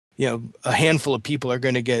a handful of people are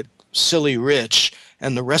going to get silly rich,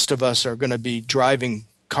 and the rest of us are going to be driving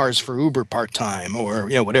cars for Uber part-time, or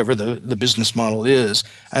whatever the business model is.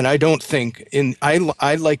 And I don't think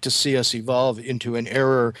I'd like to see us evolve into an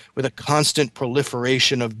era with a constant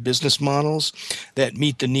proliferation of business models that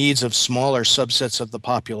meet the needs of smaller subsets of the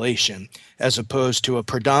population, as opposed to a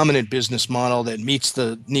predominant business model that meets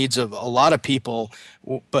the needs of a lot of people,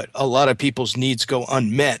 but a lot of people's needs go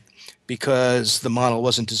unmet because the model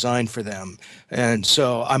wasn't designed for them. And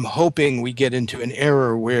so I'm hoping we get into an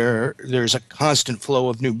era where there's a constant flow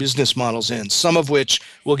of new business models in, some of which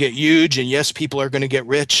will get huge. And yes, people are going to get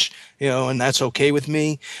rich, and that's okay with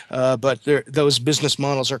me. But those business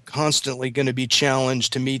models are constantly going to be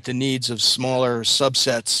challenged to meet the needs of smaller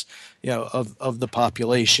subsets, of the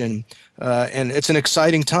population. And it's an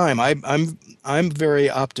exciting time. I'm very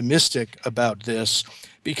optimistic about this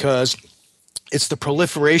because it's the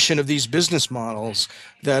proliferation of these business models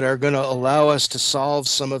that are going to allow us to solve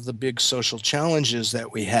some of the big social challenges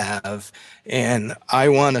that we have. And I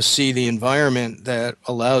want to see the environment that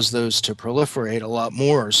allows those to proliferate a lot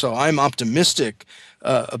more. So I'm optimistic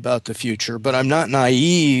about the future, but I'm not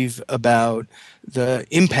naive about the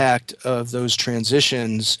impact of those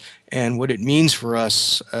transitions and what it means for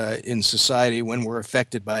us in society when we're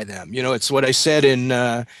affected by them. It's what I said in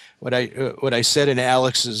what I said in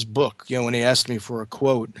Alex's book. When he asked me for a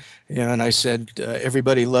quote, and I said,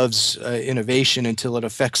 everybody loves innovation until it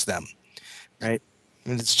affects them, right?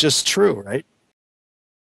 And it's just true, right?